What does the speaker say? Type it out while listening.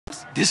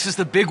This is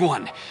the big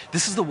one.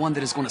 This is the one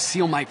that is going to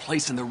seal my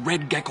place in the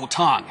Red Gecko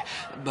Tong.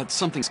 But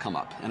something's come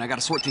up, and I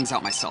gotta sort things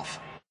out myself.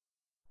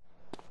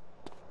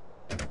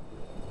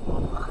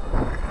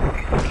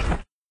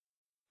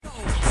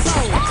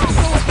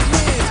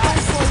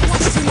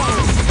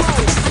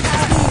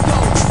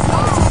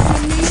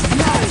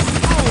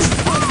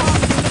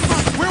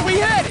 Where we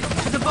headed?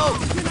 To the boat.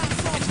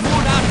 It's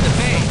moored out in the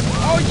bay.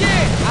 Oh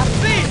yeah, I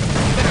see it.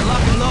 Better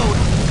lock and load.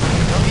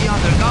 They'll be on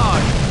their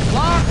guard.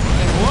 Lock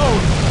and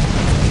load.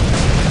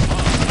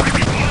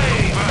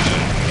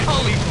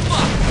 Holy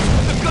fuck!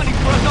 They're gunning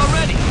for us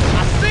already!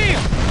 I see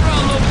them! They're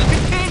all over the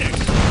containers!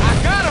 I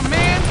got them,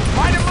 man!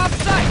 Right in my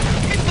sight!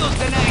 Get those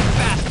denying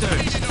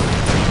bastards!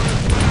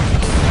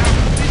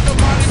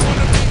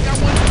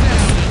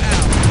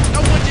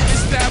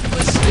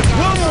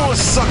 One more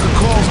sucker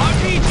call.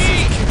 RPG!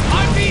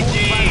 RPG!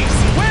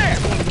 Where?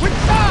 Which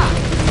side?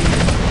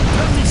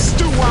 Let me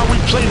stew while we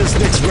play this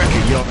next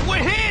record, yo.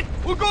 We're hit!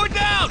 We're going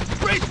down!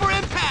 Brace for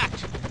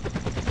impact!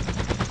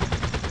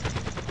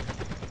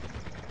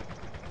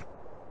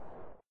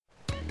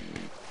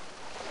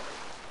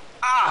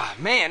 Ah,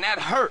 man, that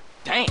hurt.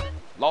 Damn.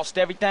 Lost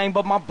everything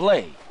but my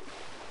blade.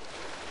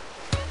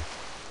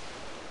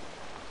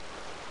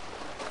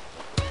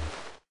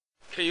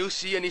 Can you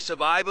see any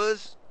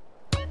survivors?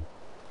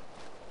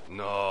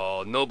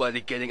 No,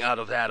 nobody getting out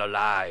of that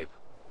alive.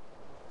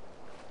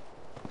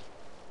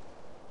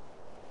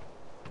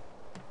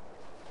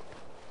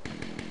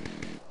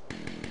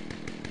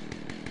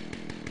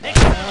 Hey,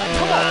 come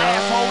on,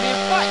 asshole,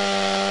 then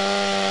fight!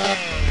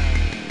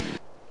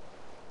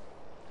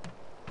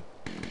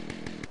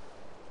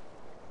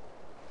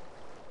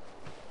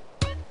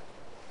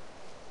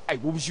 Hey,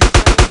 what was you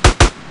saying?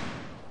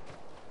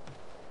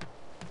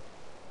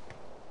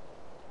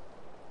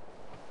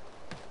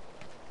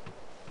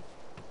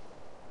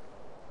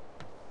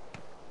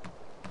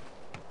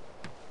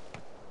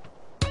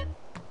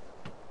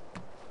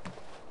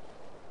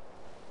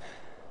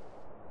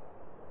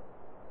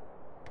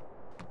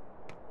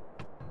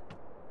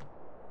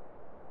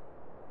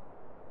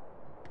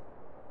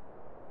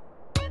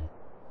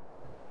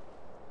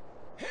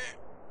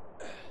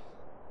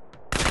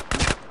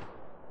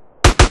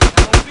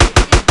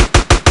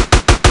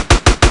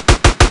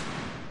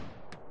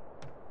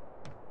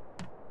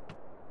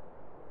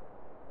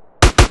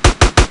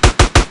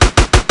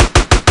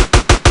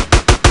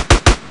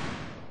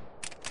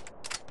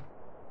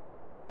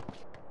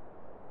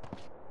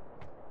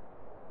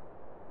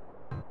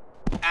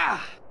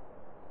 Ah!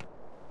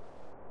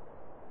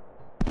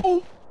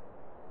 Oh!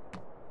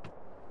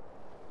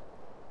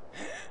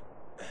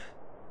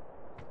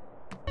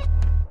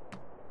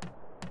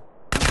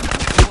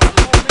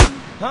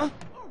 Huh?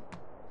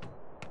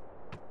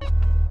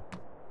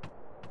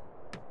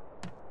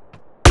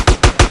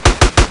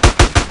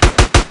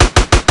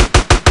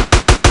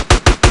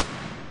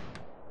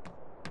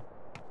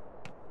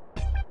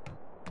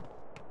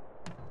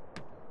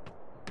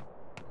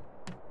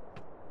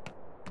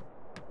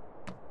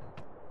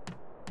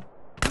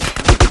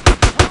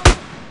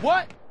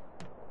 What?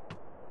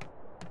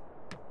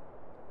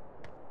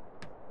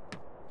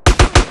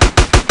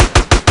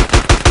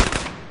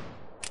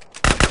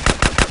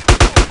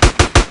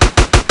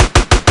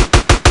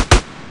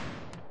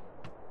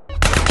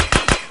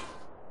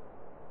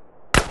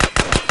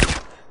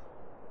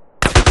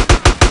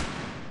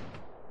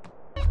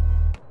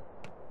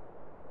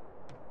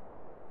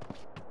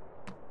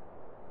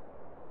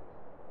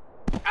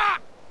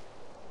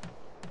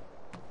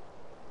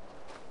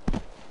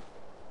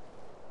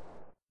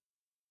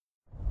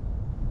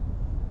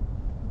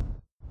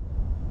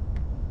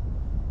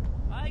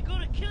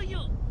 Kill you!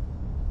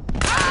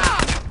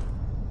 Ah!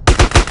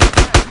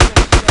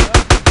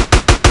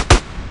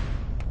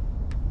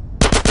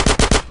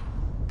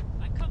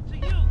 I come to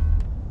you!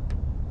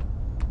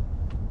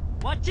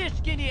 Watch this,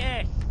 skinny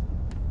ass!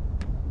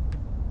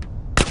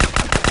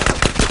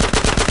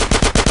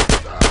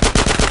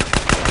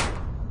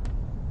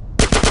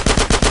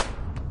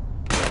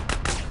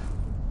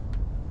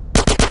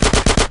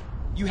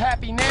 You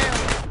happy now?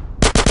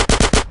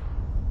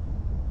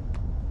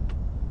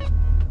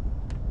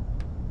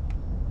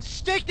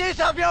 Stick this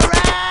up your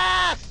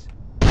ass!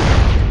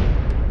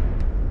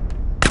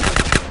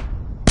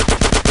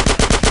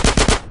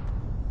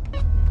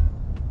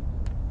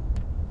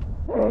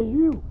 Hey,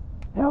 you!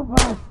 Help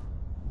us!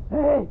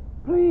 Hey,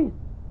 please,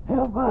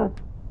 help us!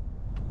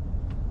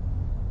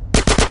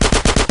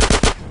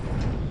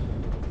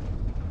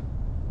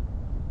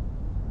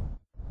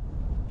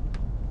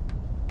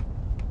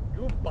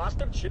 You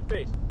bastard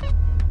shitface!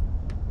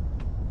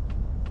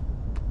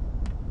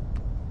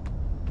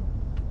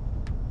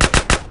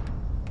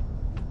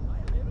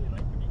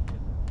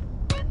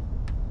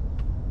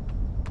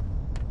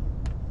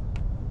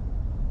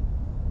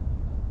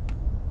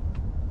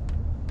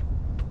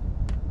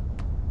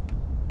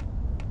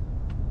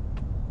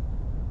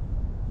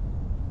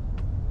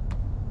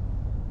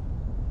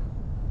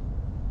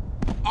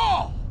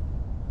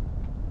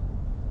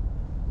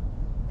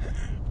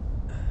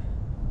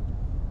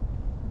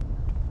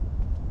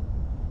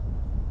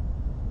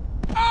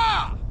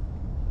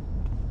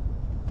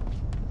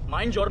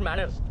 Mind your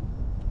manners.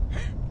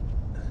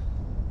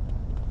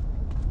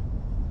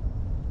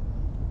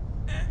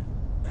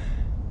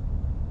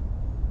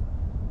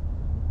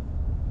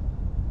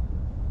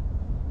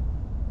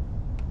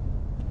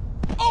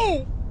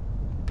 Oh!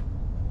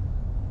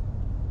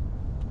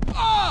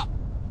 Ah!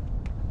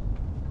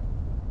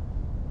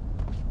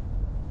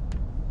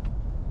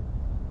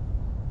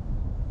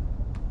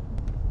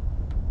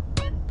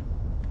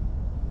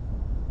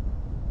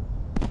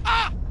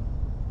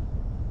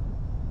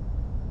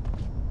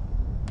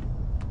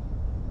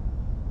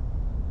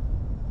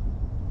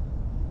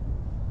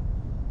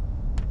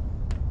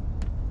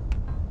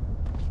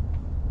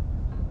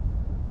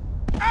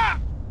 Ah!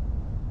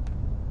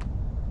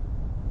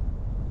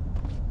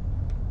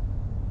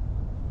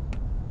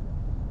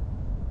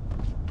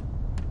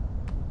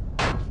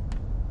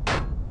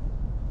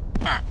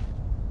 Ah!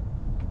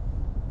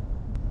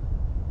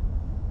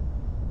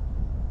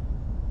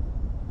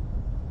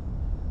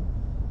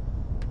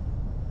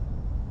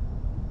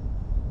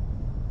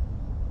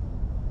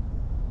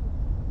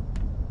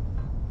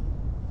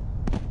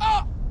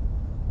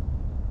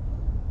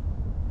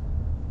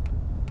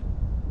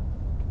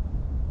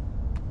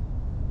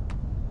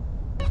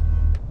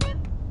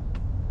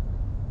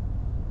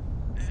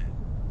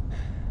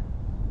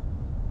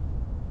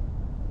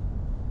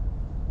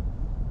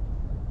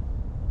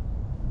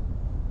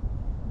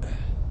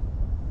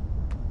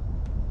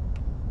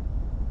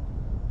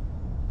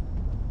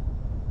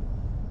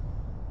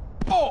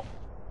 Oh!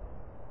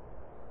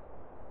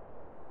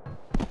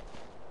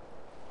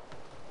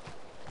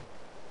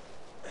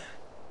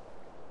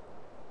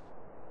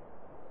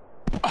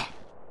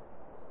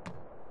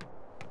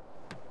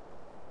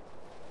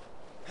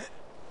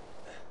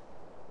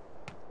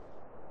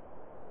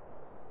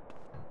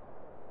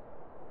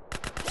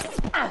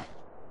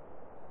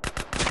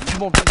 You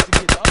want things to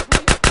get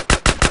ugly?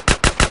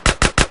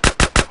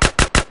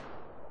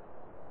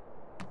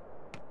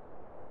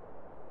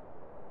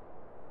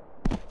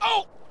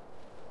 Oh!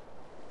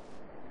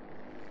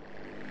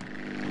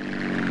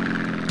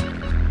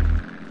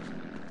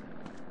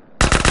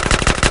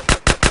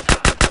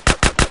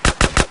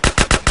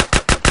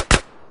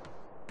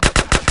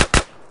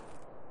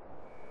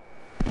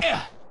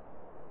 Yeah.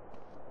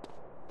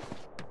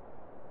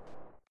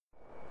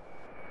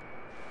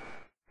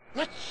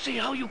 Let's see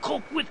how you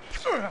cope with...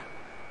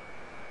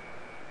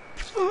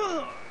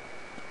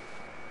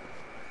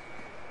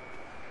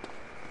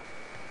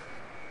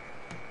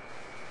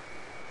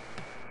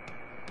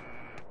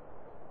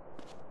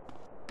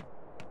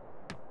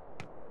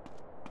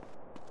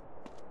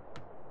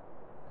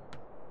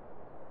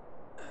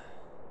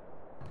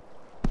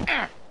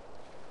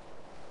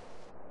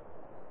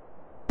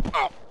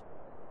 Oh!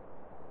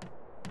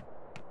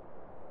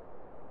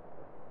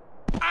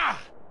 Ah!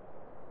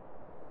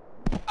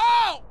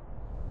 Oh!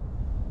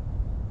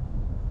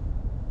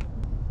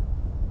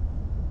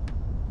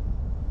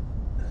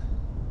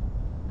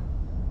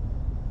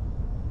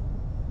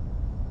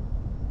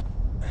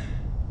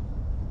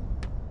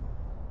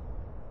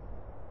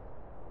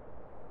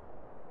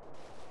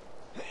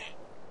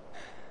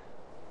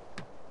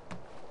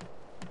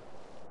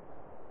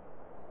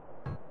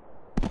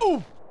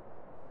 Ooh!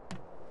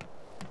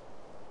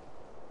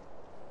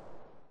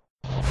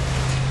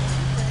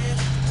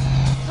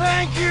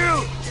 Thank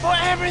you for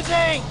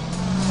everything!